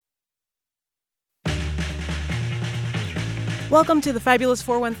Welcome to the Fabulous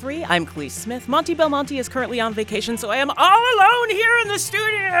 413. I'm Khalees Smith. Monty Belmonte is currently on vacation, so I am all alone here in the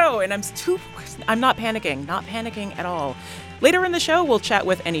studio. And I'm not panicking at all. Later in the show, we'll chat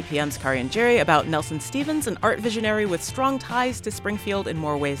with NEPM's Kari and Jerry about Nelson Stevens, an art visionary with strong ties to Springfield in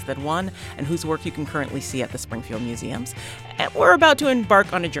more ways than one, and whose work you can currently see at the Springfield Museums. And we're about to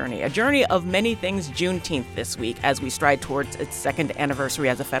embark on a journey of many things Juneteenth this week as we stride towards its second anniversary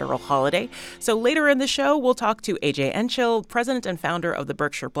as a federal holiday. So later in the show, we'll talk to AJ Enchill, president and founder of the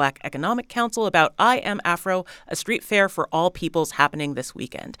Berkshire Black Economic Council, about I Am Afro, a street fair for all peoples happening this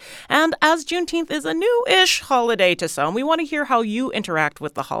weekend. And as Juneteenth is a new-ish holiday to some, we want to hear how you interact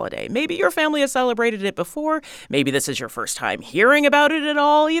with the holiday. Maybe your family has celebrated it before. Maybe this is your first time hearing about it at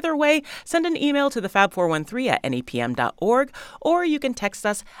all. Either way, send an email to thefab413@nepm.org, or you can text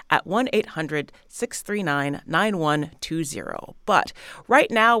us at 1-800-639-9120. But right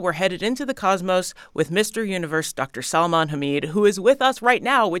now, we're headed into the cosmos with Mr. Universe, Dr. Salman Hamid, who is with us right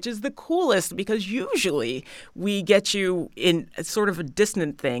now, which is the coolest because usually we get you in sort of a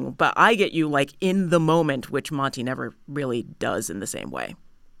distant thing, but I get you like in the moment, which Monty never really does in the same way.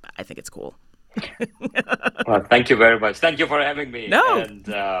 I think it's cool. Well, thank you very much. Thank you for having me. No. And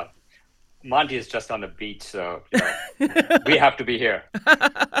Monty is just on the beach, so we have to be here.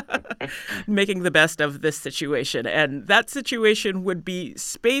 Making the best of this situation. And that situation would be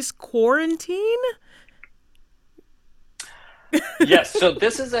space quarantine? Yes. So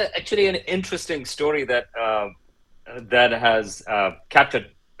this is actually an interesting story that has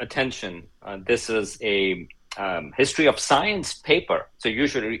captured attention. This is a history of science paper. So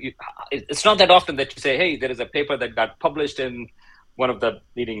usually it's not that often that you say, hey, there is a paper that got published in one of the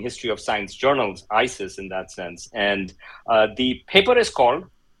leading history of science journals, ISIS in that sense. And the paper is called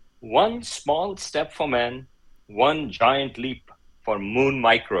One Small Step for Man, One Giant Leap for Moon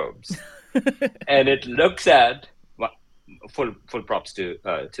Microbes. And it looks at full props to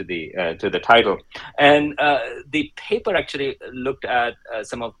the title. And the paper actually looked at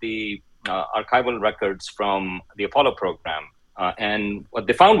some of the archival records from the Apollo program. And what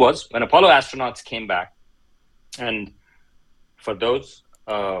they found was when Apollo astronauts came back, and for those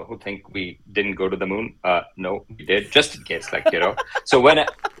who think we didn't go to the moon, no, we did, just in case, So when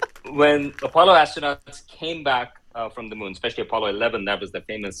Apollo astronauts came back from the moon, especially Apollo 11, that was the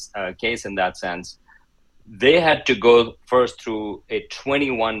famous case in that sense, they had to go first through a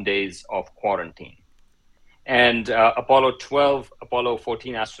 21 days of quarantine. And Apollo 12, Apollo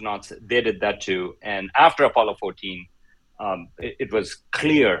 14 astronauts, they did that too. And after Apollo 14, it was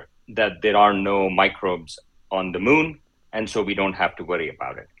clear that there are no microbes on the moon, and so we don't have to worry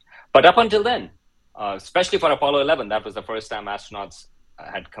about it. But up until then, especially for Apollo 11, that was the first time astronauts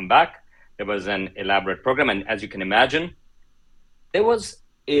had come back. There was an elaborate program. And as you can imagine, there was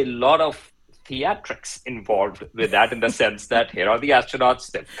a lot of theatrics involved with that, in the sense that here are the astronauts,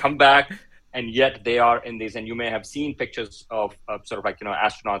 they've come back, and yet they are in these, and you may have seen pictures of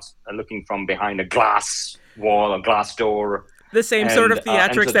astronauts looking from behind a glass wall, a glass door. The same sort of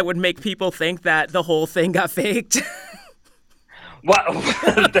theatrics that would make people think that the whole thing got faked. Well,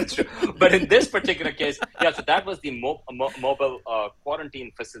 that's true. But in this particular case, so that was the mobile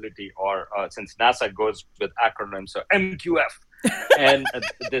quarantine facility, or since NASA goes with acronyms, so MQF. And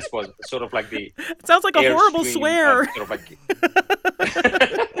this was sort of like the... It sounds like a horrible swear.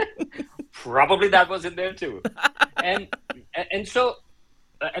 Probably that was in there too. And so,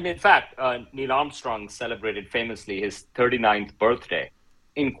 and in fact, Neil Armstrong celebrated famously his 39th birthday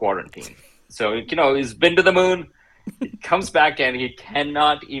in quarantine. So, he's been to the moon, he comes back, and he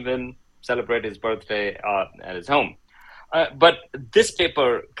cannot even celebrate his birthday at his home. But this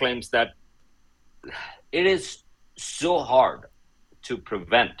paper claims that it is so hard to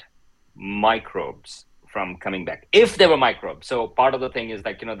prevent microbes from coming back, if there were microbes. So part of the thing is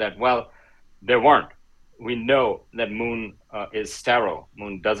that, there weren't. We know that moon is sterile.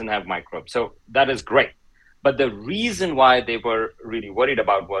 Moon doesn't have microbes. So that is great. But the reason why they were really worried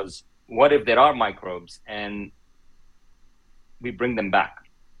about was, what if there are microbes and we bring them back?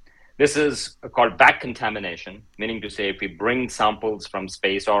 This is called back contamination, meaning to say if we bring samples from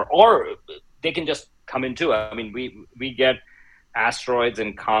space, or they can just come into. I mean, we get asteroids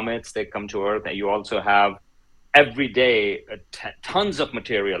and comets, they come to Earth, and you also have every day tons of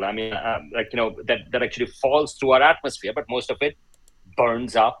material. I mean, that actually falls through our atmosphere, but most of it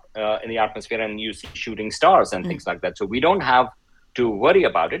burns up in the atmosphere, and you see shooting stars and things like that. So we don't have to worry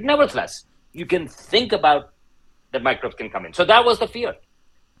about it. Nevertheless, you can think about that microbes can come in. So that was the fear.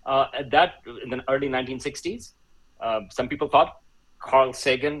 That in the early 1960s, some people thought, Carl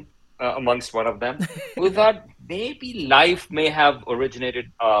Sagan amongst one of them, who thought maybe life may have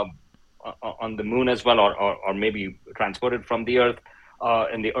originated on the moon as well, or maybe transported from the Earth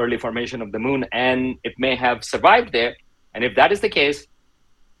in the early formation of the moon, and it may have survived there. And if that is the case,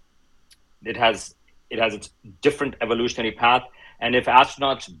 it has its different evolutionary path. And if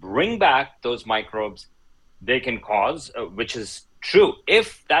astronauts bring back those microbes, they can cause, which is true.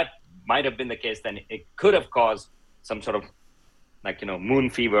 If that might have been the case, then it could have caused some sort of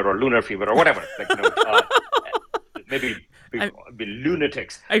moon fever or lunar fever or whatever. Maybe be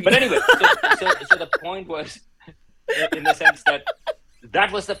lunatics. But anyway, so the point was, in the sense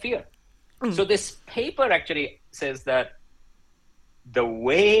that was the fear. So this paper actually says that the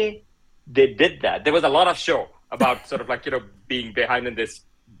way they did that, there was a lot of show about sort of being behind in this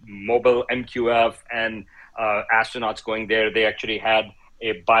mobile MQF and astronauts going there. They actually had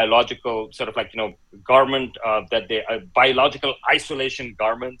a biological sort of garment that they biological isolation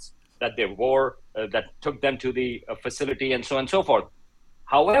garments that they wore that took them to the facility and so on and so forth.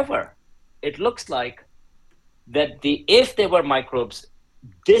 However, it looks like that if there were microbes,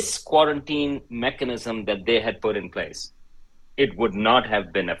 this quarantine mechanism that they had put in place, it would not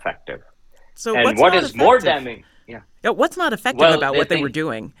have been effective. So and what is more damning? Yeah. What's not effective about what they were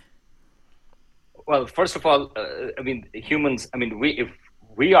doing? Well, first of all, humans.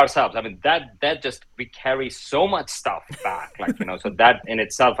 We ourselves. We carry so much stuff back. So that in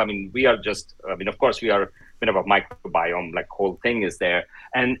itself. We are just. Of course, we are a bit of a microbiome. Whole thing is there.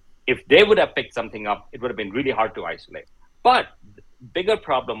 And if they would have picked something up, it would have been really hard to isolate. But the bigger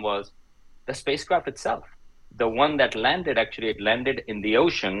problem was the spacecraft itself. The one that landed, it landed in the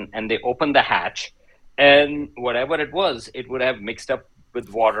ocean, and they opened the hatch, and whatever it was, it would have mixed up with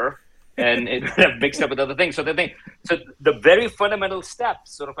water, and it would have mixed up with other things. So the very fundamental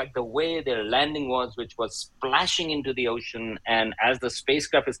steps, sort of the way their landing was, which was splashing into the ocean, and as the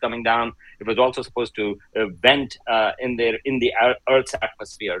spacecraft is coming down, it was also supposed to vent in the Earth's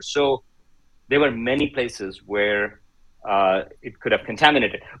atmosphere. So there were many places where it could have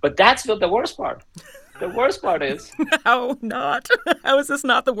contaminated. But that's not the worst part. The worst part is... How not? How is this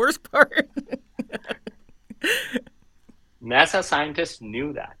not the worst part? NASA scientists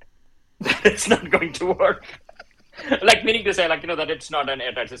knew that it's not going to work. Meaning to say, that it's not an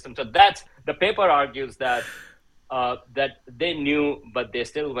airtight system. So that's... The paper argues that that they knew, but they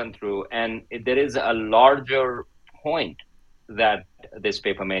still went through. And there is a larger point that this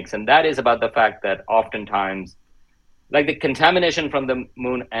paper makes, and that is about the fact that oftentimes, the contamination from the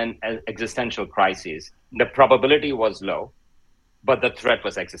moon and existential crises, the probability was low, but the threat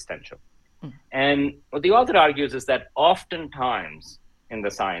was existential. And what the author argues is that oftentimes in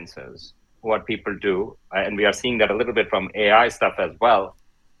the sciences, what people do, and we are seeing that a little bit from AI stuff as well,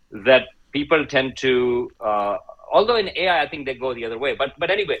 that people tend to, although in AI, I think they go the other way. But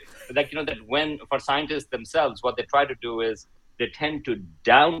anyway, that when, for scientists themselves, what they try to do is they tend to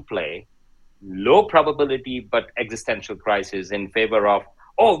downplay low probability but existential crisis in favor of,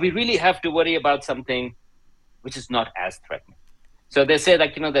 we really have to worry about something which is not as threatening. So they say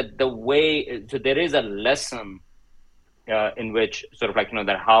that the way, so there is a lesson in which sort of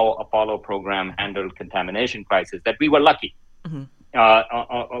that how Apollo program handled contamination crisis, that we were lucky.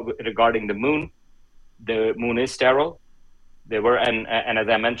 Regarding the moon is sterile. They were, and as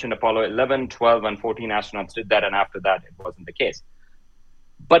I mentioned, Apollo 11, 12, and 14 astronauts did that, and after that, it wasn't the case.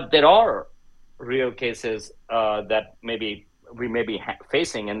 But there are real cases that we may be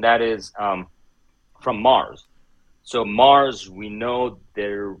facing, and that is from Mars. So Mars, we know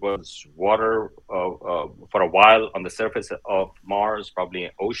there was water for a while on the surface of Mars, probably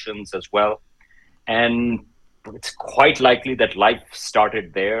oceans as well. And it's quite likely that life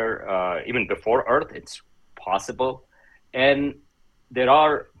started there even before Earth. It's possible. And there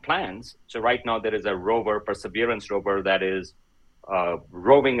are plans. So right now there is a rover, Perseverance rover, that is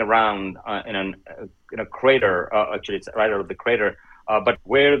roving around in a crater. Actually, it's right out of the crater, but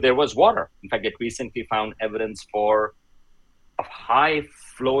where there was water. In fact, it recently found evidence for a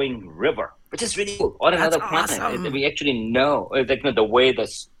high-flowing river, which is really cool, on another planet. Awesome. We actually know the way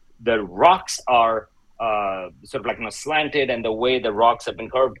the rocks are sort of slanted, and the way the rocks have been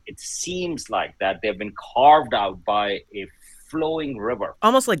curved. It seems like that they've been carved out by a flowing river,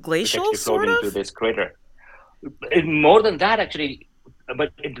 almost like glacial, sort of, into this crater. More than that, actually,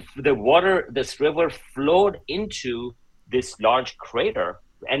 but this river flowed into this large crater,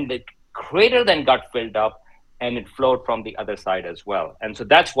 and the crater then got filled up, and it flowed from the other side as well. And so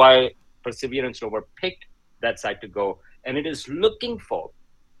that's why Perseverance rover picked that side to go, and it is looking for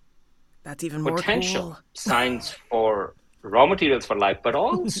that's even more potential cool. signs for raw materials for life. But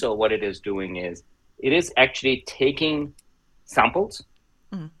also what it is doing is it is actually taking samples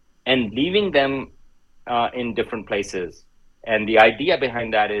and leaving them in different places And the idea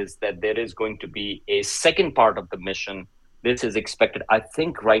behind that is that there is going to be a second part of the mission. This is expected, I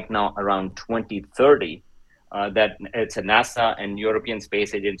think, right now around 2030, that it's a NASA and European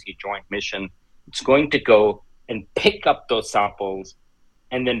Space Agency joint mission. It's going to go and pick up those samples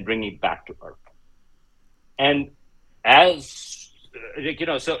and then bring it back to Earth. And as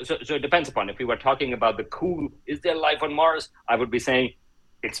so it depends upon if we were talking about the cool, is there life on Mars? I would be saying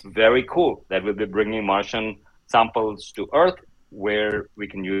it's very cool that we'll be bringing Martian samples to Earth, where we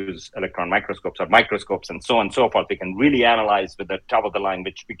can use electron microscopes or microscopes and so on and so forth. We can really analyze with the top of the line,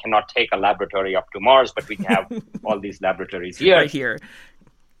 which we cannot take a laboratory up to Mars, but we can have all these laboratories here. Right here.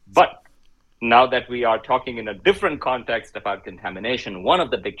 But now that we are talking in a different context about contamination, one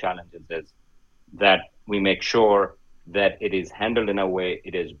of the big challenges is that we make sure that it is handled in a way,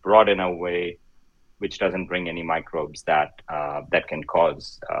 it is brought in a way which doesn't bring any microbes that can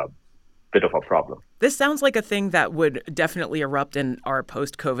cause a bit of a problem. This sounds like a thing that would definitely erupt in our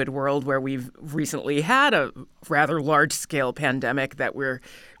post-COVID world, where we've recently had a rather large-scale pandemic that we're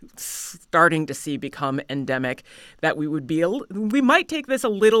starting to see become endemic, that we might take this a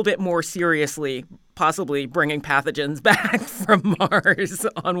little bit more seriously, possibly bringing pathogens back from Mars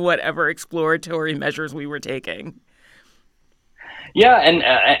on whatever exploratory measures we were taking. Yeah,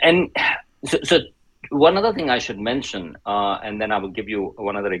 and so one other thing I should mention, and then I will give you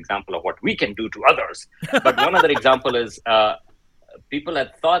one other example of what we can do to others. But one other example is people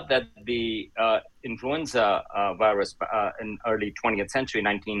had thought that the influenza virus in early 20th century,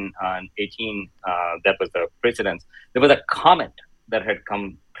 1918, that was the precedence. There was a comet that had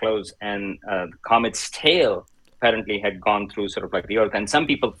come close, and the comet's tail apparently had gone through sort of like the Earth. And some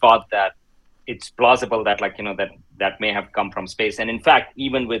people thought that it's plausible that that may have come from space. And in fact,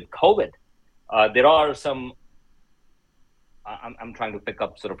 even with COVID, there are some, I'm trying to pick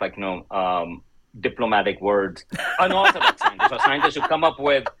up sort of diplomatic words, unorthodox scientists, or scientists who come up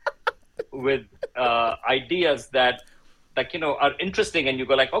with ideas that are interesting, and you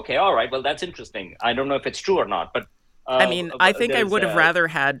go like, okay, all right, well, that's interesting. I don't know if it's true or not, but I think I would have rather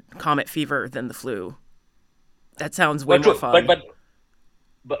had comet fever than the flu. That sounds way more fun.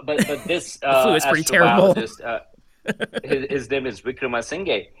 But this the flu is pretty terrible. His name is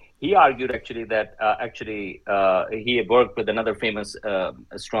Vikramasinghe. He argued actually that he had worked with another famous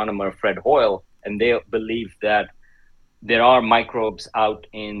astronomer, Fred Hoyle, and they believe that there are microbes out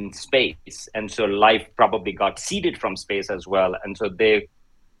in space, and so life probably got seeded from space as well, and so they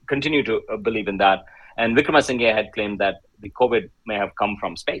continue to believe in that. And Vikramasinghe had claimed that the COVID may have come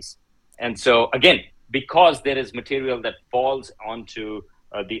from space, and so again, because there is material that falls onto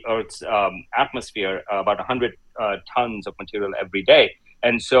the Earth's atmosphere, about 100 tons of material every day.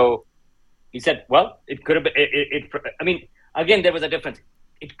 And so he said, well, it could have been, again, there was a difference.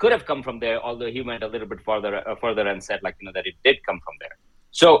 It could have come from there, although he went a little bit further and said that it did come from there.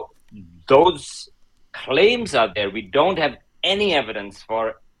 So those claims are there. We don't have any evidence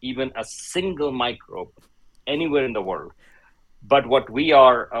for even a single microbe anywhere in the world. But what we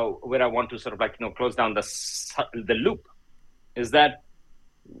are, where I want to sort of close down the loop, is that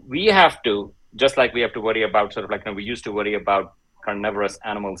we have to, just like we have to worry about we used to worry about carnivorous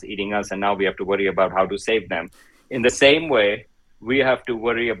animals eating us, and now we have to worry about how to save them. In the same way, we have to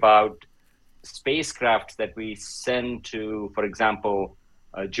worry about spacecraft that we send to, for example,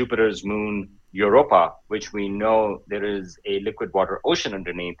 Jupiter's moon, Europa, which we know there is a liquid water ocean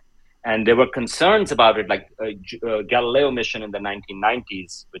underneath. And there were concerns about it, like Galileo mission in the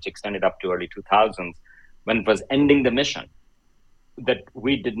 1990s, which extended up to early 2000s, when it was ending the mission, that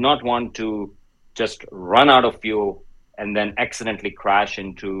we did not want to just run out of fuel and then accidentally crash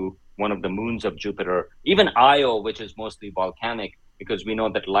into one of the moons of Jupiter, even Io, which is mostly volcanic, because we know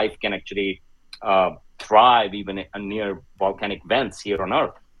that life can actually thrive even near volcanic vents here on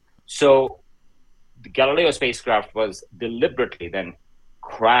Earth. So the Galileo spacecraft was deliberately then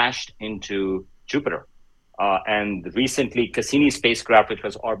crashed into Jupiter. And recently, Cassini spacecraft, which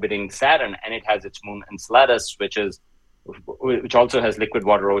was orbiting Saturn, and it has its moon Enceladus, which also has liquid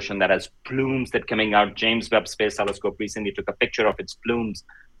water ocean that has plumes that coming out. James Webb Space Telescope recently took a picture of its plumes.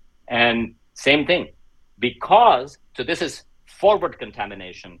 And same thing, so this is forward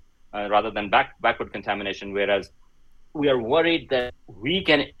contamination rather than backward contamination, whereas we are worried that we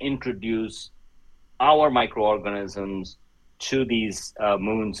can introduce our microorganisms to these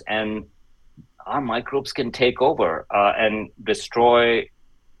moons, and our microbes can take over and destroy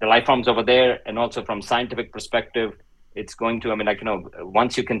the life forms over there. And also from scientific perspective, it's going to,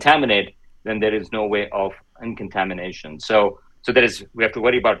 once you contaminate, then there is no way of uncontamination. So we have to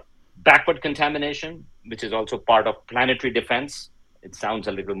worry about backward contamination, which is also part of planetary defense. It sounds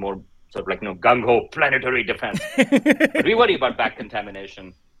a little more sort of like, gung-ho planetary defense. But we worry about back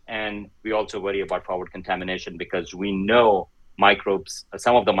contamination, and we also worry about forward contamination because we know microbes,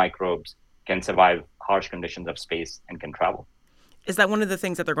 some of the microbes can survive harsh conditions of space and can travel. Is that one of the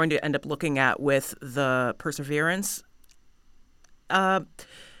things that they're going to end up looking at with the Perseverance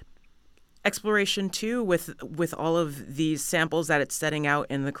exploration too, with all of these samples that it's setting out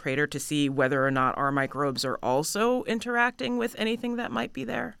in the crater to see whether or not our microbes are also interacting with anything that might be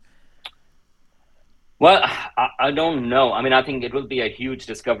there? Well, I don't know. I mean, I think it will be a huge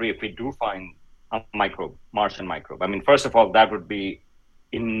discovery if we do find a microbe, Martian microbe. I mean, first of all, that would be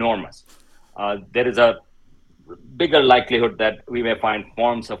enormous. There is a bigger likelihood that we may find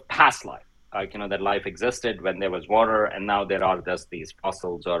forms of past life. That life existed when there was water, and now there are just these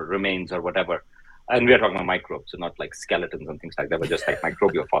fossils or remains or whatever. And we are talking about microbes, so not like skeletons and things like that, but just like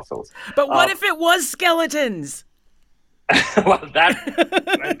microbial fossils. But what if it was skeletons? Well,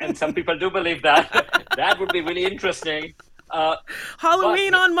 and some people do believe that. That would be really interesting.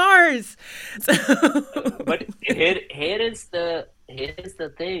 Halloween on Mars. But here is the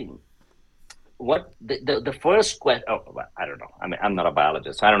thing. What the first question? Oh, I don't know. I mean, I'm not a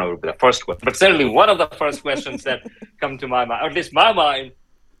biologist, so I don't know the first question. But certainly one of the first questions that come to my mind, or at least my mind,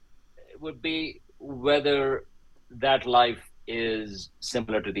 would be whether that life is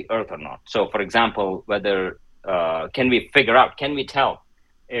similar to the Earth or not. So, for example, whether can we tell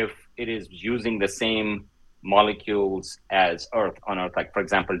if it is using the same molecules as Earth on Earth, like, for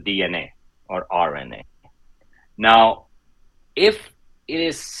example, DNA or RNA. Now, if it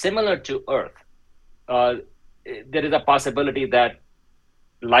is similar to Earth, there is a possibility that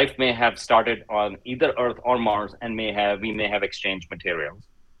life may have started on either Earth or Mars, and we may have exchanged materials.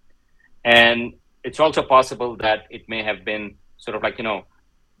 And it's also possible that it may have been sort of like,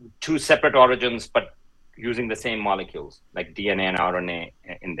 two separate origins, but using the same molecules, like DNA and RNA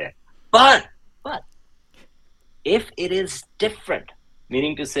in there. But if it is different,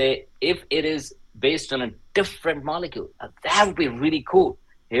 meaning to say, if it is based on a different molecule, that would be really cool.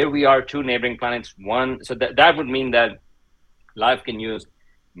 Here we are, two neighboring planets, so that would mean that life can use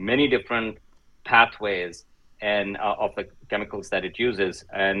many different pathways and of the chemicals that it uses,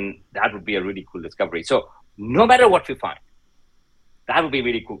 and that would be a really cool discovery. So no matter what we find, that would be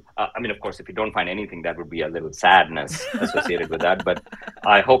really cool. I mean, of course, if we don't find anything, that would be a little sadness associated with that. But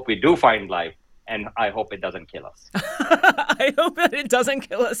I hope we do find life, and I hope it doesn't kill us. I hope that it doesn't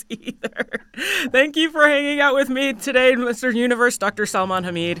kill us either. Thank you for hanging out with me today, Mr. Universe, Dr. Salman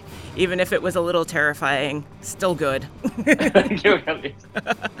Hamid. Even if it was a little terrifying, still good. Thank you, Elise.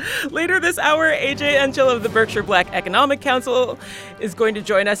 Later this hour, AJ Enchil of the Berkshire Black Economic Council is going to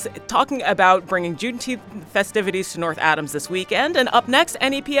join us talking about bringing Juneteenth festivities to North Adams this weekend. And up next,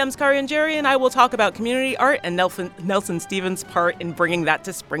 NEPM's Karian Jerry and I will talk about community art and Nelson Stevens' part in bringing that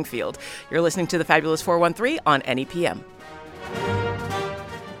to Springfield. You're listening to The Fabulous 413 on NEPM.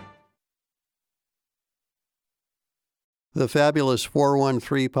 The Fabulous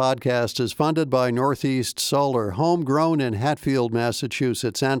 413 podcast is funded by Northeast Solar, homegrown in Hatfield,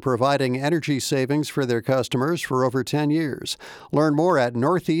 Massachusetts, and providing energy savings for their customers for over 10 years. Learn more at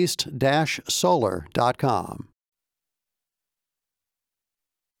northeast-solar.com.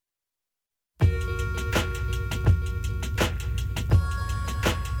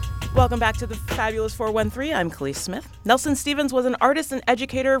 Welcome back to the Fabulous 413. I'm Khalees Smith. Nelson Stevens was an artist and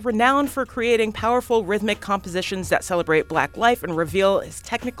educator renowned for creating powerful rhythmic compositions that celebrate Black life and reveal his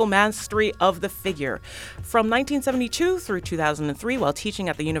technical mastery of the figure. From 1972 through 2003, while teaching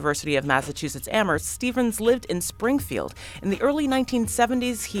at the University of Massachusetts Amherst, Stevens lived in Springfield. In the early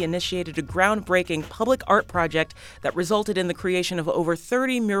 1970s, he initiated a groundbreaking public art project that resulted in the creation of over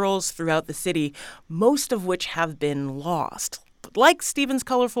 30 murals throughout the city, most of which have been lost. Like Stevens'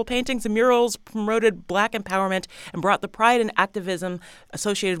 colorful paintings, the murals promoted Black empowerment and brought the pride and activism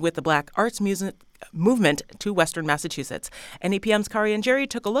associated with the Black arts movement to Western Massachusetts. NEPM's Karian Jerry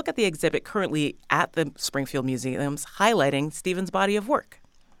took a look at the exhibit currently at the Springfield Museums, highlighting Stevens' body of work.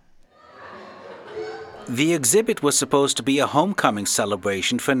 The exhibit was supposed to be a homecoming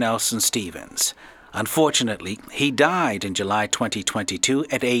celebration for Nelson Stevens. Unfortunately, he died in July 2022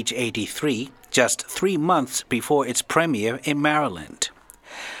 at age 83, just 3 months before its premiere in Maryland.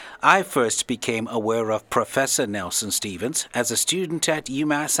 I first became aware of Professor Nelson Stevens as a student at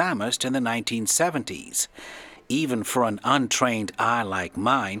UMass Amherst in the 1970s. Even for an untrained eye like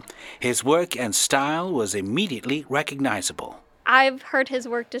mine, his work and style was immediately recognizable. I've heard his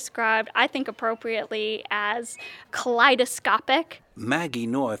work described, I think appropriately, as kaleidoscopic. Maggie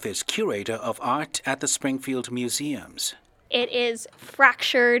North is curator of art at the Springfield Museums. It is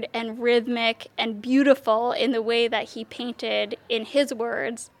fractured and rhythmic and beautiful in the way that he painted, in his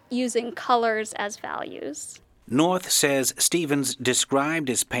words, using colors as values. North says Stevens described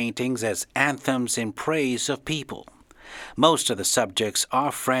his paintings as anthems in praise of people. Most of the subjects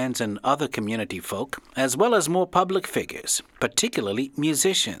are friends and other community folk, as well as more public figures, particularly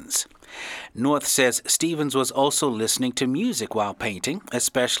musicians. North says Stevens was also listening to music while painting,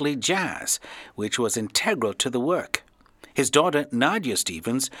 especially jazz, which was integral to the work. His daughter, Nadia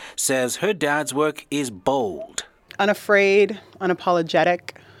Stevens, says her dad's work is bold. Unafraid,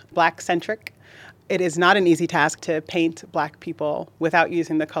 unapologetic, Black-centric. It is not an easy task to paint Black people without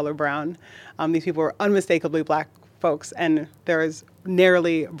using the color brown. These people are unmistakably Black folks, and there is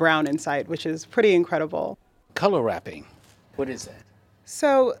narrowly brown in sight, which is pretty incredible. Color rapping, what is that?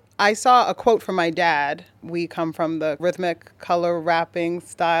 So I saw a quote from my dad. We come from the rhythmic color rapping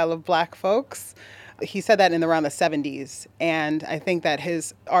style of Black folks. He said that in around the 70s, and I think that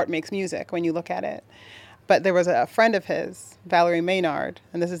his art makes music when you look at it. But there was a friend of his, Valerie Maynard,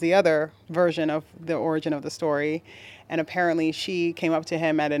 and this is the other version of the origin of the story, and apparently she came up to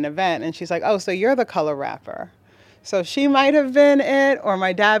him at an event, and she's like, "Oh, so you're the color rapper." So she might have been it, or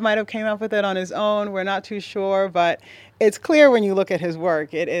my dad might have came up with it on his own. We're not too sure, but it's clear when you look at his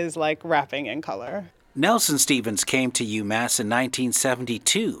work, it is like rapping in color. Nelson Stevens came to UMass in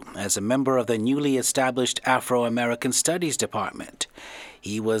 1972 as a member of the newly established Afro-American Studies Department.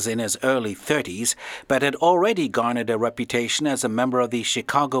 He was in his early 30s, but had already garnered a reputation as a member of the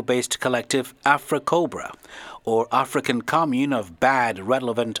Chicago-based collective Afro-Cobra, or African Commune of Bad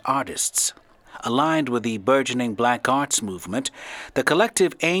Relevant Artists. Aligned with the burgeoning Black arts movement, the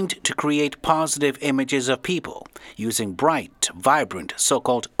collective aimed to create positive images of people using bright, vibrant,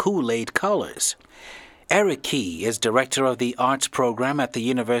 so-called Kool-Aid colors. Eric Key is director of the arts program at the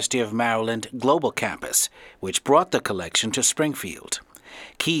University of Maryland Global Campus, which brought the collection to Springfield.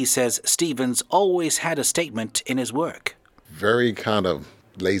 Key says Stevens always had a statement in his work. Very kind of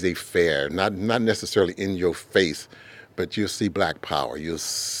laissez-faire, not necessarily in your face, but you'll see Black power, you'll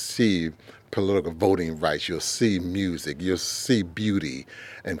see political voting rights, you'll see music, you'll see beauty,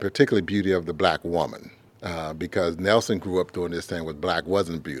 and particularly beauty of the Black woman, because Nelson grew up doing this thing where Black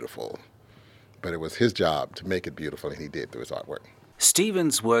wasn't beautiful, but it was his job to make it beautiful, and he did through his artwork.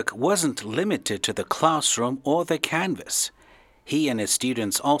 Stevens' work wasn't limited to the classroom or the canvas. He and his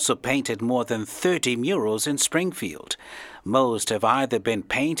students also painted more than 30 murals in Springfield. Most have either been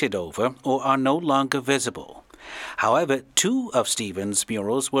painted over or are no longer visible. However, 2 of Stevens'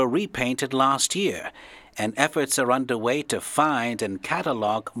 murals were repainted last year, and efforts are underway to find and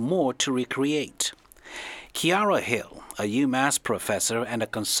catalog more to recreate. Kiara Hill, a UMass professor and a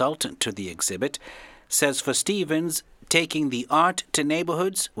consultant to the exhibit, says for Stevens, taking the art to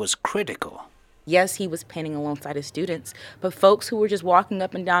neighborhoods was critical. Yes, he was painting alongside his students, but folks who were just walking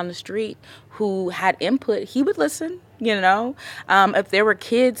up and down the street who had input, he would listen, you know. If there were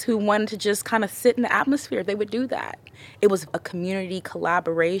kids who wanted to just kind of sit in the atmosphere, they would do that. It was a community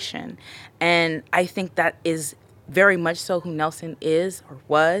collaboration, and I think that is very much so who Nelson is or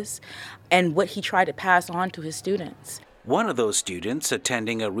was, and what he tried to pass on to his students. One of those students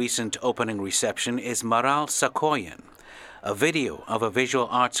attending a recent opening reception is Maral Sakoyan. A video of a visual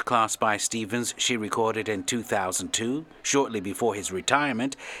arts class by Stevens she recorded in 2002, shortly before his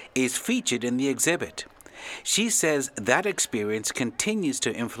retirement, is featured in the exhibit. She says that experience continues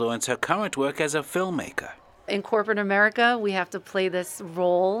to influence her current work as a filmmaker. In corporate America, we have to play this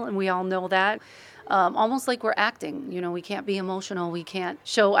role, and we all know that. Almost like we're acting. You know, we can't be emotional. We can't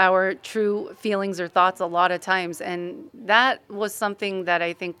show our true feelings or thoughts a lot of times. And that was something that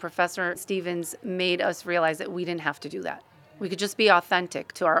I think Professor Stevens made us realize that we didn't have to do that. We could just be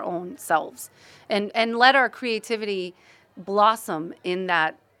authentic to our own selves and let our creativity blossom in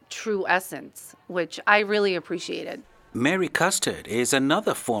that true essence, which I really appreciated. Mary Custard is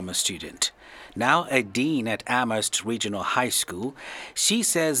another former student. Now a dean at Amherst Regional High School, she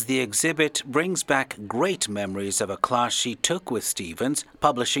says the exhibit brings back great memories of a class she took with Stevens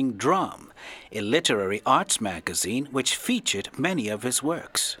publishing Drum, a literary arts magazine which featured many of his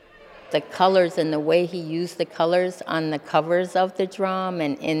works. The colors and the way he used the colors on the covers of the Drum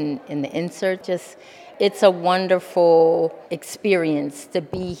and in the insert, it's a wonderful experience to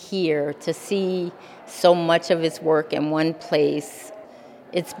be here, to see so much of his work in one place.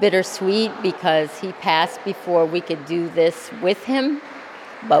 It's bittersweet because he passed before we could do this with him,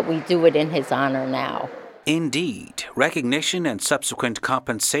 but we do it in his honor now. Indeed, recognition and subsequent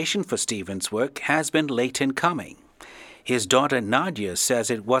compensation for Stevens' work has been late in coming. His daughter Nadia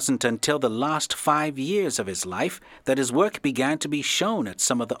says it wasn't until the last 5 years of his life that his work began to be shown at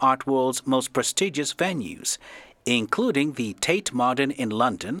some of the art world's most prestigious venues, including the Tate Modern in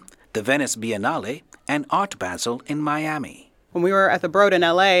London, the Venice Biennale, and Art Basel in Miami. When we were at the Broad in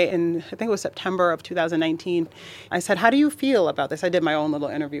LA in, I think it was September of 2019, I said, how do you feel about this? I did my own little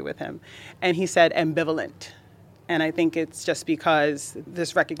interview with him. And he said, ambivalent. And I think it's just because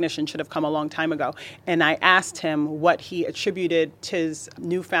this recognition should have come a long time ago. And I asked him what he attributed his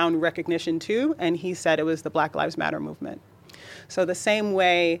newfound recognition to, and he said it was the Black Lives Matter movement. So the same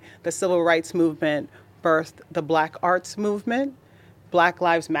way the civil rights movement birthed the Black arts movement, Black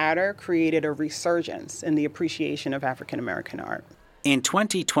Lives Matter created a resurgence in the appreciation of African American art. In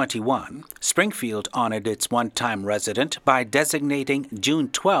 2021, Springfield honored its one-time resident by designating June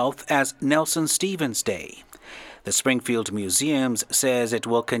 12th as Nelson Stevens Day. The Springfield Museums says it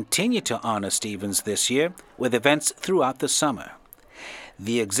will continue to honor Stevens this year with events throughout the summer.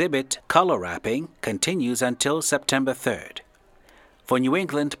 The exhibit, Color Wrapping, continues until September 3rd. For New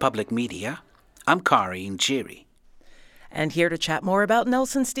England Public Media, I'm Kari Njiri. And here to chat more about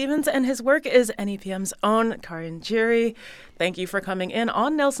Nelson Stevens and his work is NEPM's own Kari Njiri. Thank you for coming in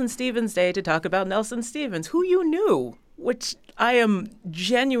on Nelson Stevens Day to talk about Nelson Stevens, who you knew, which I am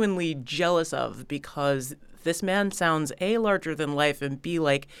genuinely jealous of because this man sounds A, larger than life, and B,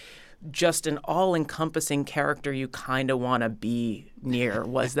 like just an all-encompassing character you kind of want to be near.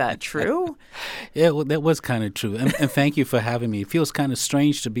 Was that true? Yeah, well, that was kind of true. And thank you for having me. It feels kind of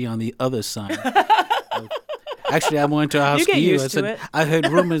strange to be on the other side. Actually, I wanted to ask you. I said, I heard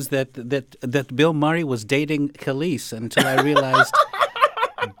rumors that Bill Murray was dating Khalees until I realized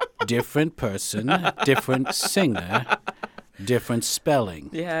different person, different singer, different spelling.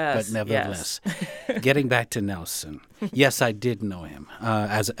 Yes, but nevertheless, getting back to Nelson. Yes, I did know him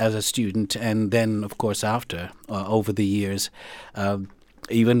as a student, and then, of course, after over the years,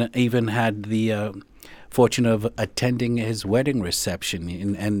 even had the fortune of attending his wedding reception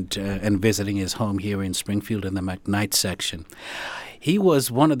and visiting his home here in Springfield in the McKnight section. He was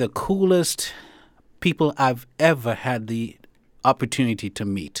one of the coolest people I've ever had the opportunity to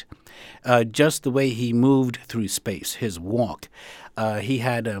meet. Just the way he moved through space, his walk. He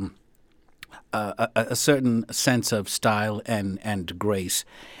had a certain sense of style and grace.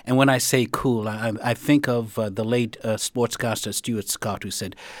 And when I say cool, I think of the late sportscaster Stuart Scott, who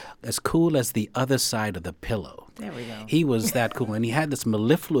said, as cool as the other side of the pillow. There we go. He was that cool. And he had this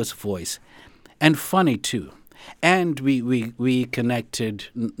mellifluous voice, and funny, too. And we connected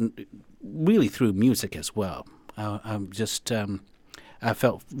really through music as well. I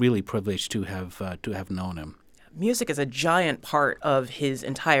felt really privileged to have known him. Music is a giant part of his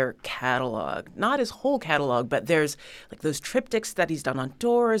entire catalog. Not his whole catalog, but there's like those triptychs that he's done on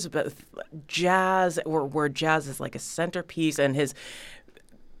tours, but jazz, or where jazz is like a centerpiece, and his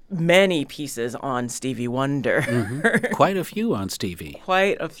many pieces on Stevie Wonder. Mm-hmm. Quite a few on Stevie.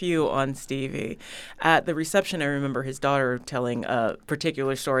 Quite a few on Stevie. At the reception, I remember his daughter telling a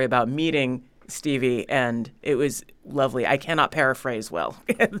particular story about meeting Stevie, and it was lovely. I cannot paraphrase well.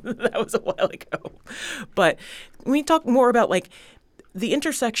 That was a while ago. But when we talk more about like the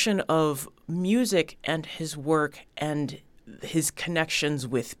intersection of music and his work and his connections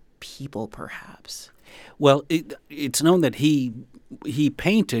with people, perhaps. Well, it's known that he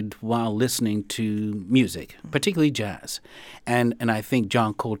painted while listening to music, particularly jazz, and I think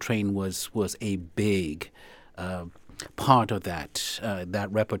John Coltrane was a big part of that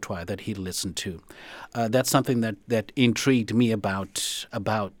repertoire that he listened to. That's something that intrigued me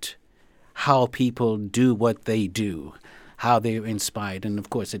about how people do what they do, how they're inspired, and of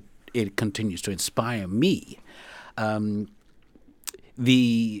course it continues to inspire me.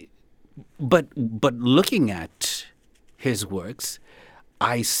 But looking at his works,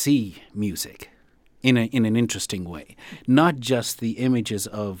 I see music in an interesting way. Not just the images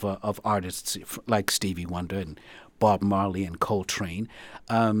of artists like Stevie Wonder and Bob Marley and Coltrane,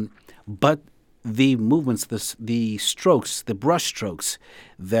 but the movements, the strokes, the brush strokes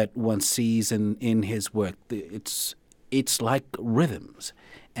that one sees in his work. It's like rhythms,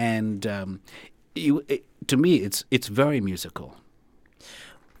 and to me, it's very musical.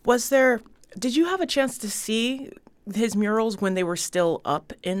 Did you have a chance to see his murals when they were still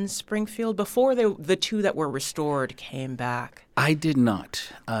up in Springfield before the two that were restored came back? I did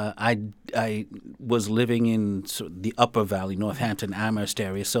not. I was living in the Upper Valley, Northampton, Amherst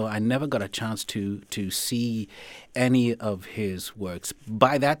area, so I never got a chance to see any of his works.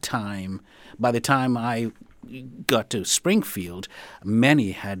 By the time I got to Springfield,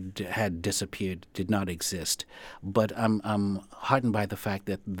 many had disappeared, did not exist. But I'm heartened by the fact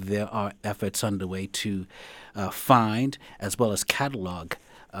that there are efforts underway to find as well as catalog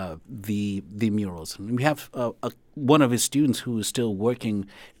the murals. And we have one of his students who is still working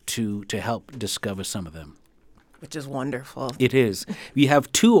to help discover some of them. Which is wonderful. It is. We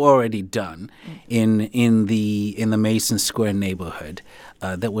have 2 already done in the Mason Square neighborhood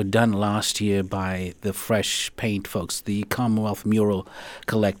that were done last year by the Fresh Paint folks, the Commonwealth Mural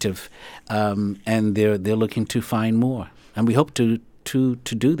Collective, and they're looking to find more, and we hope to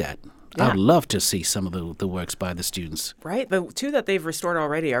do that. Yeah. I'd love to see some of the works by the students. Right. The 2 that they've restored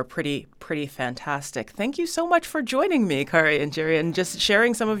already are pretty fantastic. Thank you so much for joining me, Kari and Jerry, and just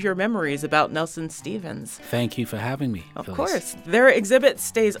sharing some of your memories about Nelson Stevens. Thank you for having me. Of course. Their exhibit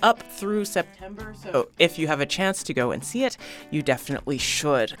stays up through September, so if you have a chance to go and see it, you definitely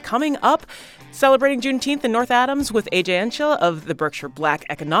should. Coming up, celebrating Juneteenth in North Adams with AJ Enschel of the Berkshire Black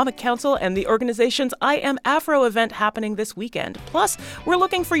Economic Council and the organization's I Am Afro event happening this weekend. Plus, we're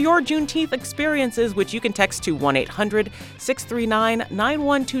looking for your Juneteenth experiences, which you can text to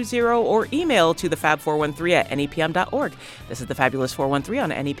 1-800-639-9120 or email to thefab413@nepm.org. This is the Fabulous 413 on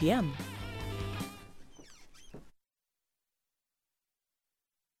NEPM.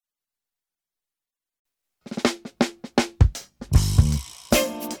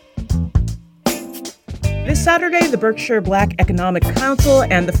 This Saturday, the Berkshire Black Economic Council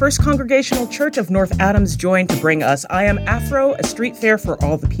and the First Congregational Church of North Adams join to bring us I Am Afro, a street fair for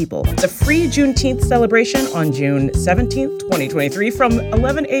all the people. It's a free Juneteenth celebration on June 17th, 2023 from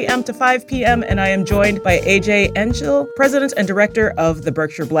 11 a.m. to 5 p.m. And I am joined by AJ Enschel, President and Director of the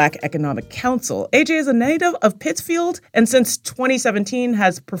Berkshire Black Economic Council. AJ is a native of Pittsfield and since 2017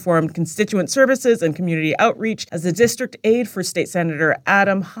 has performed constituent services and community outreach as a district aide for State Senator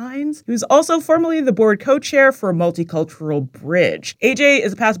Adam Hines, who's also formerly the board co-chair for Multicultural Bridge. AJ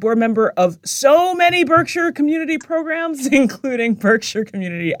is a past board member of so many Berkshire community programs, including Berkshire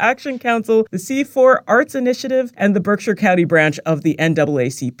Community Action Council, the C4 Arts Initiative, and the Berkshire County branch of the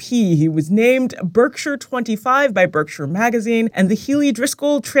NAACP. He was named Berkshire 25 by Berkshire Magazine, and the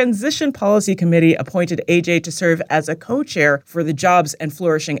Healy-Driscoll Transition Policy Committee appointed AJ to serve as a co-chair for the Jobs and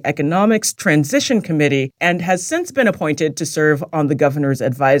Flourishing Economics Transition Committee, and has since been appointed to serve on the Governor's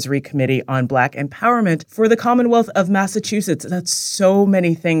Advisory Committee on Black Empowerment for the Commonwealth of Massachusetts. That's so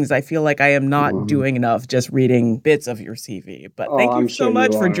many things. I feel like I am not doing enough just reading bits of your CV. But thank you so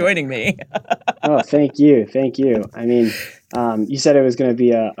much for joining me. Oh, thank you. Thank you. I mean, you said it was going to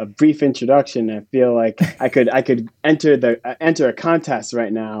be a brief introduction. I feel like I could enter a contest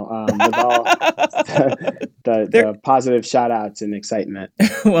right now with all the positive shout outs and excitement.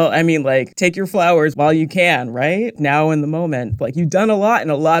 Well, I mean, like, take your flowers while you can, right? Now in the moment. Like, you've done a lot, and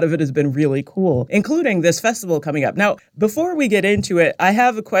a lot of it has been really cool, including this festival coming up. Now, before we get into it, I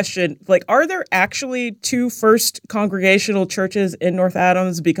have a question. Like, are there actually 2 First Congregational churches in North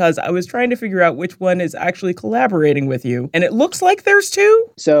Adams? Because I was trying to figure out which one is actually collaborating with you. And it looks like there's 2.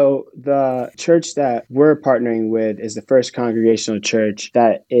 So the church that we're partnering with is the First Congregational Church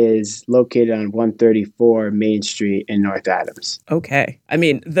that is located on 134 Main Street in North Adams. Okay. I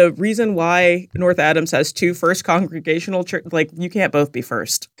mean, the reason why North Adams has 2 First Congregational church, like, you can't both be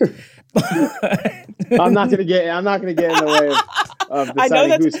first. I'm not gonna get in the way of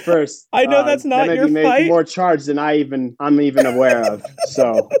deciding who's first. I know that's not your fight. Maybe more charge than I'm even aware of.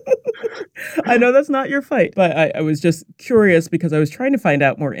 So I know that's not your fight, but I was just curious because I was trying to find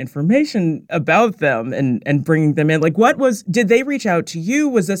out more information about them and bringing them in. Like, did they reach out to you?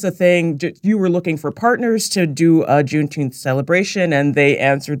 Was this a thing? You were looking for partners to do a Juneteenth celebration and they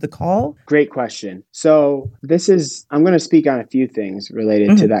answered the call? Great question. So I'm going to speak on a few things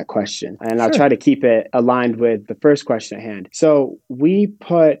related to that question. And I'll try to keep it aligned with the first question at hand. So we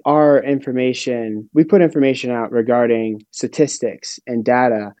put information out regarding statistics and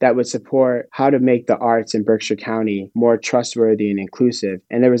data that would support how to make the arts in Berkshire County more trustworthy and inclusive.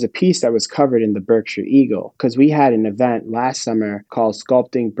 And there was a piece that was covered in the Berkshire Eagle because we had an event last summer called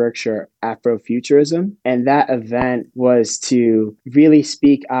Sculpting Berkshire Afrofuturism. And that event was to really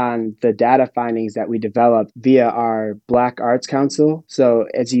speak on the data findings that we developed via our Black Arts Council. So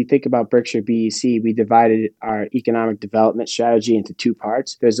as you think about Berkshire BEC, we divided our economic development strategy into 2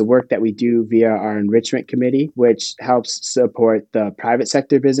 parts. There's the work that we do via our enrichment committee, which helps support the private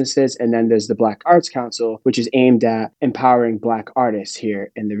sector businesses. And then there's the Black Arts Council, which is aimed at empowering Black artists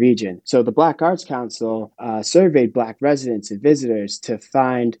here in the region. So the Black Arts Council surveyed Black residents and visitors to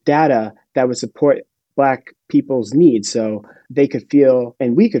find data that would support Black people's needs so they could feel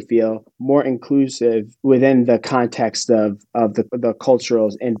and we could feel more inclusive within the context of the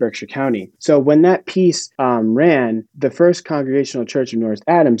culturals in Berkshire County. So when that piece ran, the First Congregational Church of North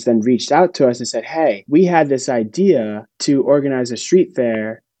Adams then reached out to us and said, hey, we had this idea to organize a street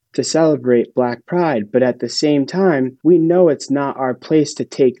fair to celebrate Black Pride. But at the same time, we know it's not our place to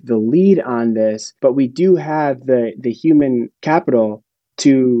take the lead on this, but we do have the human capital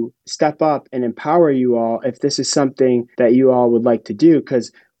to step up and empower you all if this is something that you all would like to do.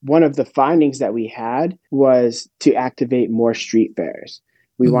 Because one of the findings that we had was to activate more street fairs.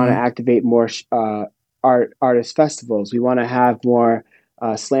 We want to activate more artist festivals. We want to have more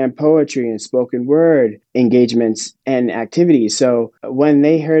slam poetry and spoken word engagements and activities. So when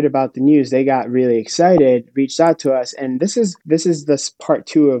they heard about the news, they got really excited, reached out to us, and this is this part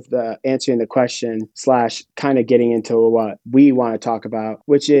 2 of the answering the question / kind of getting into what we want to talk about,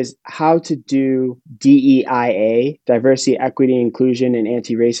 which is how to do DEIA, diversity, equity, inclusion, and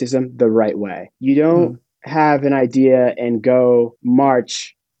anti-racism the right way. You don't have an idea and go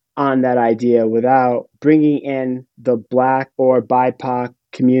march on that idea without bringing in the Black or BIPOC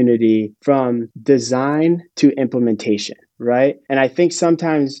community from design to implementation, right? And I think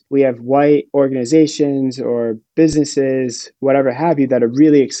sometimes we have white organizations or businesses, whatever have you, that are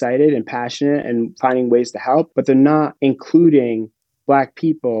really excited and passionate and finding ways to help, but they're not including Black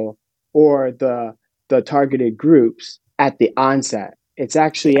people or the targeted groups at the onset. It's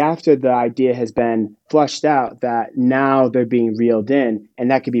actually after the idea has been flushed out that now they're being reeled in, and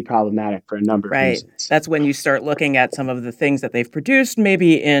that could be problematic for a number of reasons. That's when you start looking at some of the things that they've produced,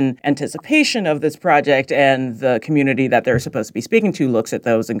 maybe in anticipation of this project, and the community that they're supposed to be speaking to looks at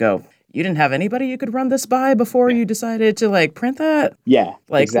those and go, you didn't have anybody you could run this by before you decided to print that? Yeah,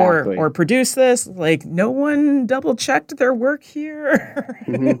 exactly. or produce this? No one double checked their work here?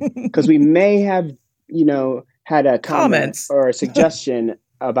 Because we may have, had a comment or a suggestion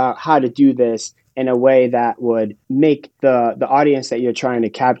about how to do this in a way that would make the audience that you're trying to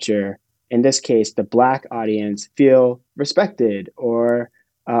capture, in this case, the Black audience, feel respected or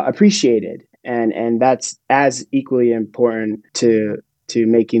appreciated. And that's as equally important to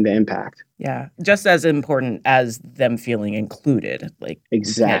making the impact. Yeah, just as important as them feeling included. Exactly.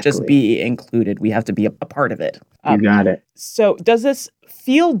 We can't just be included. We have to be a part of it. You got it. So does this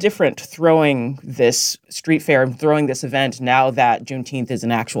feel different throwing this street fair and throwing this event now that Juneteenth is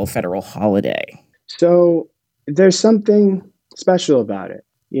an actual federal holiday? So there's something special about it.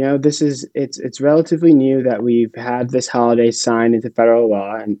 It's relatively new that we've had this holiday signed into federal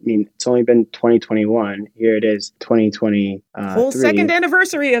law. I mean, it's only been 2021. Here it is, 2023. Whole second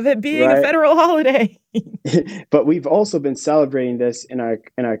anniversary of it being a federal holiday. But we've also been celebrating this in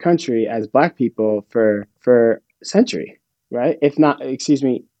our country as Black people for a century, right? If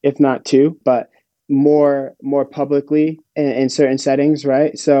not two, but more publicly in certain settings,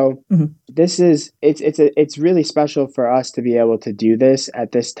 right? So this is it's really special for us to be able to do this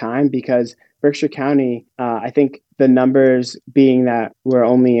at this time, because Berkshire County, I think the numbers being that we're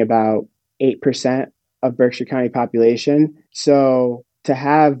only about 8% of Berkshire County population. So to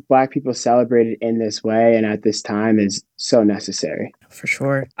have Black people celebrated in this way and at this time is so necessary. For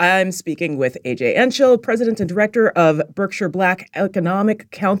sure. I'm speaking with AJ Enschel, President and Director of Berkshire Black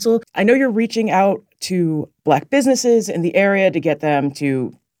Economic Council. I know you're reaching out to Black businesses in the area to get them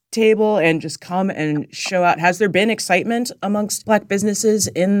to table and just come and show out. Has there been excitement amongst Black businesses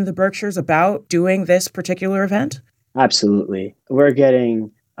in the Berkshires about doing this particular event? Absolutely. We're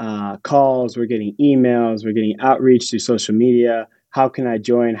getting calls, we're getting emails, we're getting outreach through social media. How can I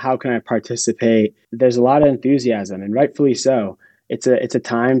join? How can I participate? There's a lot of enthusiasm, and rightfully so. It's a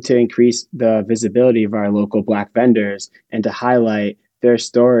time to increase the visibility of our local Black vendors and to highlight their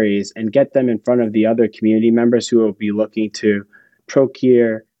stories and get them in front of the other community members who will be looking to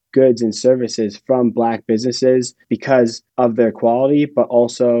procure goods and services from Black businesses because of their quality, but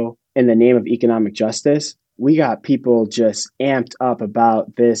also in the name of economic justice. We got people just amped up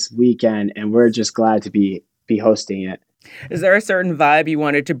about this weekend, and we're just glad to be hosting it. Is there a certain vibe you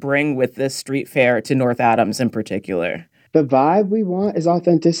wanted to bring with this street fair to North Adams in particular? The vibe we want is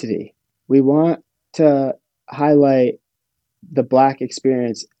authenticity. We want to highlight the Black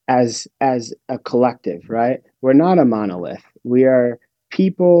experience as a collective, right? We're not a monolith. We are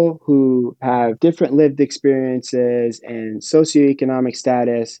people who have different lived experiences and socioeconomic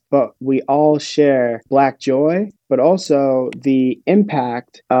status, but we all share Black joy, but also the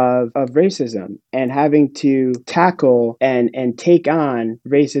impact of racism and having to tackle and take on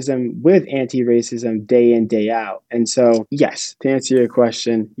racism with anti-racism day in, day out. And so, yes, to answer your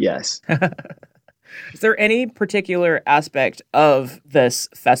question, yes. Is there any particular aspect of this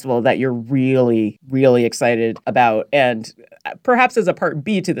festival that you're really, really excited about? And perhaps as a part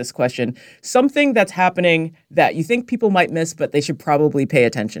B to this question, something that's happening that you think people might miss, but they should probably pay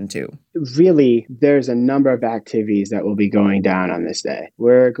attention to? Really, there's a number of activities that will be going down on this day.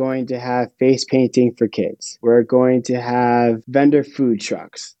 We're going to have face painting for kids. We're going to have vendor food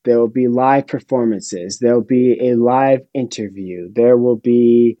trucks. There will be live performances. There will be a live interview. There will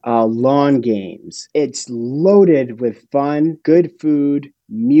be lawn games. days. It's loaded with fun, good food,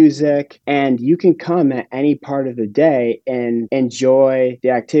 music, and you can come at any part of the day and enjoy the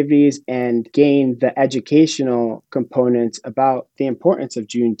activities and gain the educational components about the importance of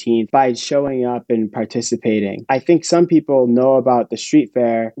Juneteenth by showing up and participating. I think some people know about the street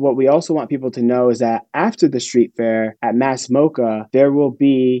fair. What we also want people to know is that after the street fair at Mass Mocha, there will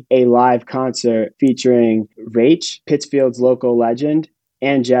be a live concert featuring Rach, Pittsfield's local legend,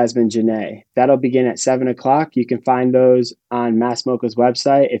 and Jasmine Janae. That'll begin at 7 o'clock. You can find those on Mass Mocha's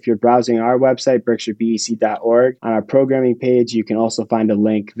website. If you're browsing our website, berkshirebec.org, on our programming page, you can also find a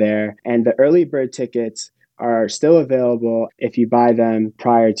link there. And the early bird tickets are still available if you buy them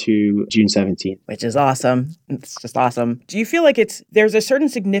prior to June 17th. Which is awesome. It's just awesome. Do you feel like there's a certain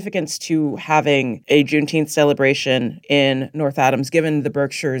significance to having a Juneteenth celebration in North Adams, given the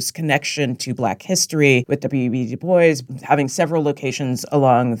Berkshire's connection to Black history with W.E.B. Du Bois, having several locations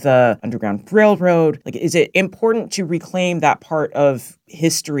along the Underground Railroad? Like, is it important to reclaim that part of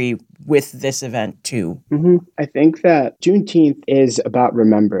history with this event too? I think that Juneteenth is about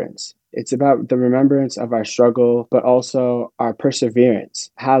remembrance. It's about the remembrance of our struggle, but also our perseverance,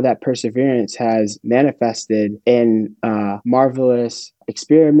 how that perseverance has manifested in marvelous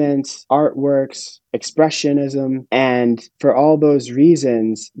experiments, artworks, expressionism. And for all those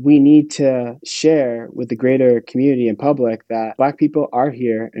reasons, we need to share with the greater community and public that Black people are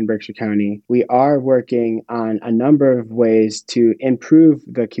here in Berkshire County. We are working on a number of ways to improve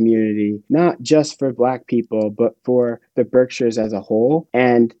the community, not just for Black people, but for the Berkshires as a whole.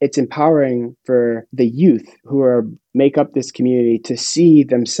 And it's empowering for the youth who make up this community to see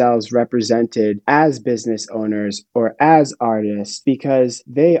themselves represented as business owners or as artists, because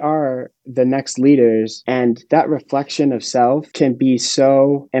they are the next leaders, and that reflection of self can be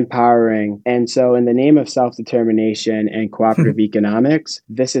so empowering. And so in the name of self-determination and cooperative economics,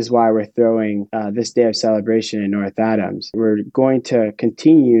 this is why we're throwing this day of celebration in North Adams. We're going to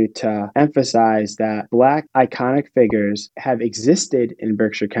continue to emphasize that Black iconic figures have existed in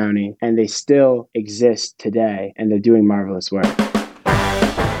Berkshire County, and they still exist today, and they're doing marvelous work.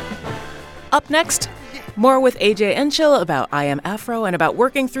 Up next, more with AJ Enchil about I Am Afro and about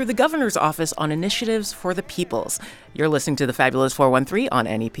working through the governor's office on initiatives for the peoples. You're listening to the Fabulous 413 on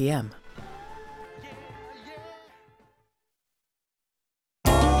NEPM.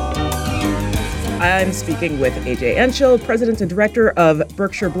 I'm speaking with AJ Enchil, President and Director of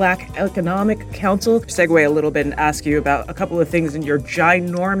Berkshire Black Economic Council. Segue a little bit and ask you about a couple of things in your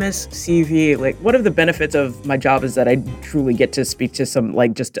ginormous CV. Like, one of the benefits of my job is that I truly get to speak to some,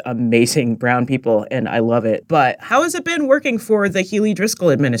 just amazing brown people, and I love it. But how has it been working for the Healy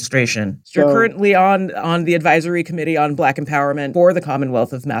Driscoll administration? You're currently on the advisory committee on Black empowerment for the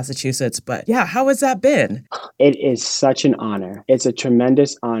Commonwealth of Massachusetts. But yeah, how has that been? It is such an honor. It's a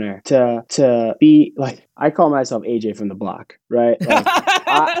tremendous honor to be I call myself AJ from the block, right?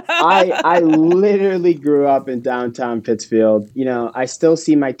 I literally grew up in downtown Pittsfield. I still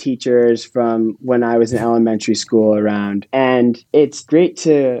see my teachers from when I was in elementary school around. And it's great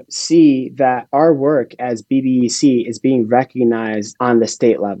to see that our work as BBEC is being recognized on the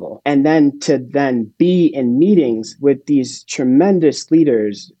state level. And then to be in meetings with these tremendous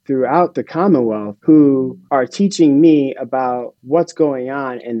leaders throughout the Commonwealth who are teaching me about what's going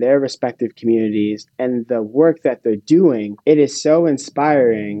on in their respective communities and the work that they're doing. It is so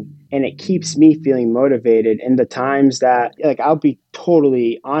inspiring, and it keeps me feeling motivated in the times that, I'll be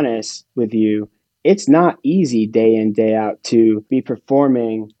totally honest with you, it's not easy day in, day out to be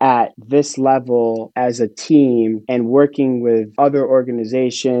performing at this level as a team and working with other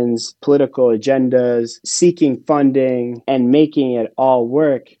organizations, political agendas, seeking funding, and making it all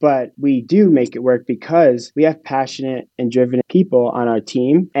work. But we do make it work because we have passionate and driven people on our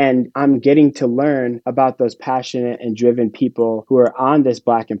team. And I'm getting to learn about those passionate and driven people who are on this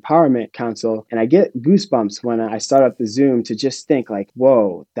Black Empowerment Council. And I get goosebumps when I start up the Zoom to just think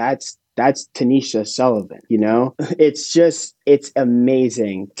whoa, that's Tanisha Sullivan, It's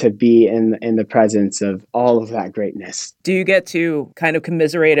amazing to be in the presence of all of that greatness. Do you get to kind of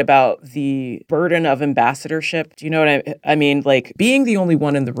commiserate about the burden of ambassadorship? Do you know what I mean? Being the only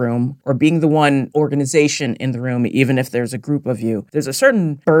one in the room or being the one organization in the room, even if there's a group of you, there's a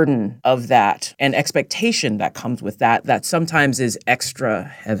certain burden of that and expectation that comes with that sometimes is extra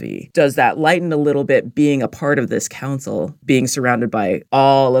heavy. Does that lighten a little bit being a part of this council, being surrounded by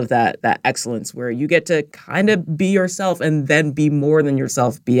all of that that excellence where you get to kind of be yourself and then be more than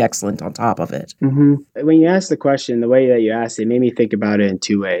yourself, be excellent on top of it? Mm-hmm. When you asked the question, the way that you asked it made me think about it in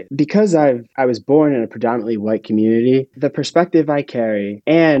two ways. Because I was born in a predominantly white community, the perspective I carry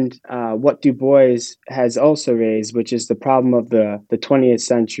and what Du Bois has also raised, which is the problem of the 20th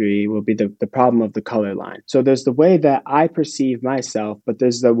century, will be the problem of the color line. So there's the way that I perceive myself, but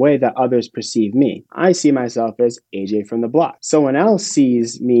there's the way that others perceive me. I see myself as AJ from the block. Someone else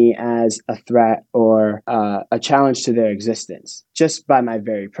sees me as a threat or a challenge to their existence just by my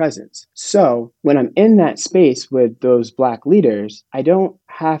very presence. So when I'm in that space with those Black leaders, I don't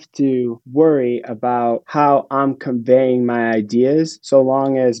have to worry about how I'm conveying my ideas, so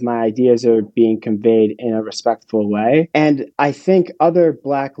long as my ideas are being conveyed in a respectful way. And I think other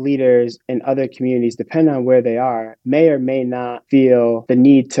Black leaders in other communities, depending on where they are, may or may not feel the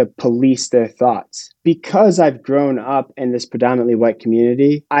need to police their thoughts. Because I've grown up in this predominantly white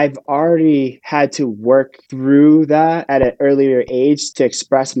community, I've already had to work through that at an earlier age to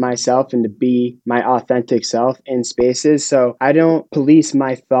express myself and to be my authentic self in spaces. So I don't police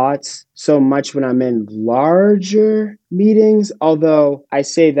my thoughts so much when I'm in larger meetings, although I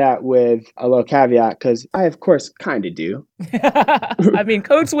say that with a little caveat because I, of course, kind of do. I mean,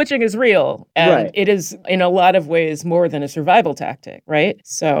 code switching is real, and right. It is in a lot of ways more than a survival tactic, right?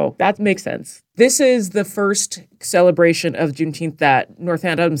 So that makes sense. This is the first celebration of Juneteenth that North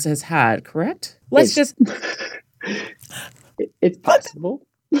Adams has had, correct? It's possible.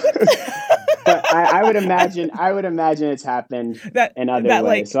 But I would imagine it's happened in other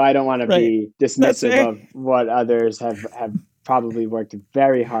ways. So I don't want to be dismissive of what others have probably worked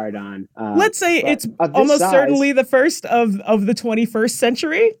very hard on. Let's say it's almost certainly the first of the 21st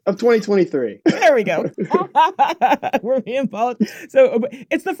century. Of 2023. There we go. We're being followed. So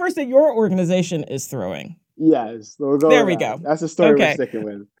it's the first that your organization is throwing. Yes. There we go. That's a story we're sticking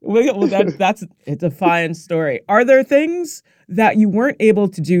with. Well, it's a fine story. Are there things that you weren't able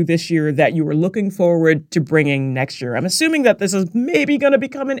to do this year that you were looking forward to bringing next year? I'm assuming that this is maybe going to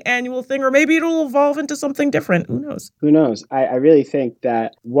become an annual thing, or maybe it'll evolve into something different. Who knows? Who knows? I really think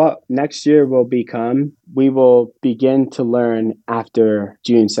that what next year will become, we will begin to learn after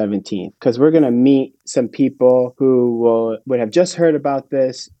June 17th, because we're going to meet some people who would have just heard about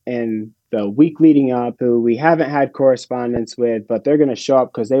this in the week leading up, who we haven't had correspondence with, but they're going to show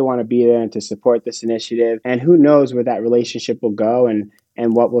up because they want to be there and to support this initiative. And who knows where that relationship will go and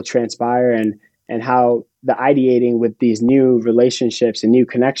what will transpire and how the ideating with these new relationships and new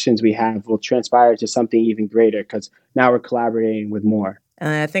connections we have will transpire to something even greater, because now we're collaborating with more.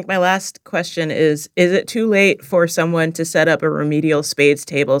 I think my last question is it too late for someone to set up a remedial spades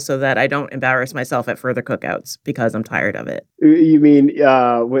table so that I don't embarrass myself at further cookouts because I'm tired of it? You mean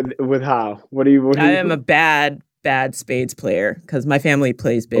with how? I am a bad spades player because my family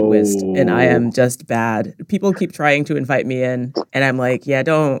plays bid whist and I am just bad. People keep trying to invite me in and I'm like, yeah,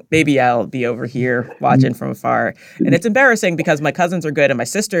 don't. Maybe I'll be over here watching from afar. And it's embarrassing because my cousins are good and my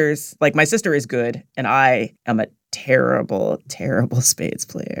sister is good and I am a terrible spades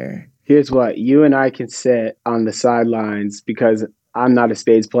player. Here's what, you and I can sit on the sidelines because I'm not a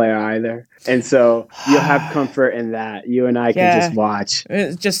spades player either. And so you'll have comfort in that. You and I can just watch.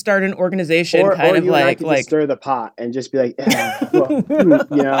 Just start an organization or you and I can just stir the pot and just be like,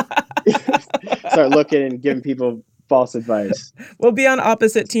 start looking and giving people false advice. We'll be on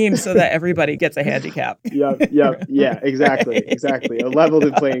opposite teams so that everybody gets a handicap. Yep. Yeah, exactly. A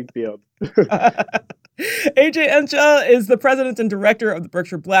leveled playing field. AJ Encha is the president and director of the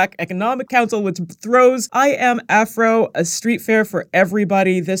Berkshire Black Economic Council, which throws I Am Afro, a street fair for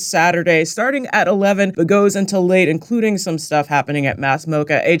everybody this Saturday, starting at 11, but goes until late, including some stuff happening at Mass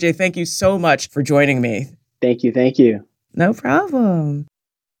Mocha. AJ, thank you so much for joining me. Thank you. No problem.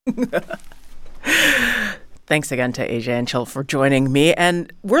 Thanks again to AJ and Chill for joining me.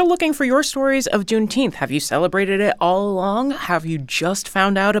 And we're looking for your stories of Juneteenth. Have you celebrated it all along? Have you just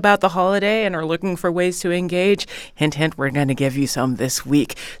found out about the holiday and are looking for ways to engage? Hint, hint, we're going to give you some this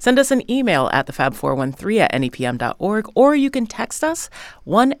week. Send us an email at thefab413@nepm.org, or you can text us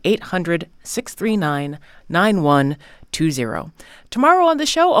 1-800-639-9120. Tomorrow on the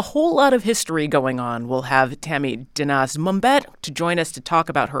show, a whole lot of history going on. We'll have Tammy Dinaz Mumbet to join us to talk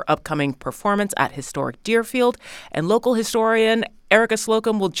about her upcoming performance at Historic Deerfield, and local historian Erica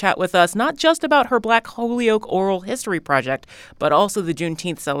Slocum will chat with us not just about her Black Holyoke Oral History Project, but also the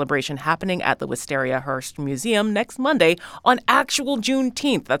Juneteenth celebration happening at the Wisteria Hearst Museum next Monday on actual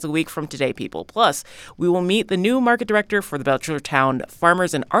Juneteenth. That's a week from today, people. Plus, we will meet the new market director for the Belchertown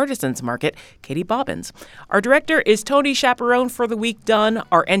Farmers and Artisans Market, Katie Bobbins. Our director is Tony Chaperone for The Week Done.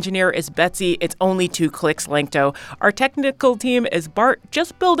 Our engineer is Betsy. It's only 2 clicks, Langto. Our technical team is Bart,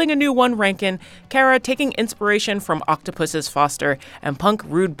 just building a new one, Rankin, Kara taking inspiration from Octopus's Foster, and Punk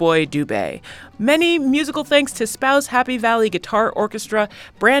Rude Boy Dubé. Many musical thanks to Spouse Happy Valley Guitar Orchestra,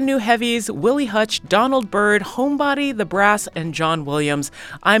 Brand New Heavies, Willie Hutch, Donald Byrd, Homebody, The Brass, and John Williams.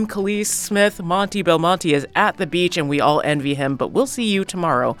 I'm Khalees Smith. Monty Belmonte is at the beach, and we all envy him, but we'll see you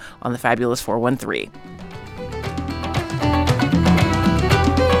tomorrow on the Fabulous 413.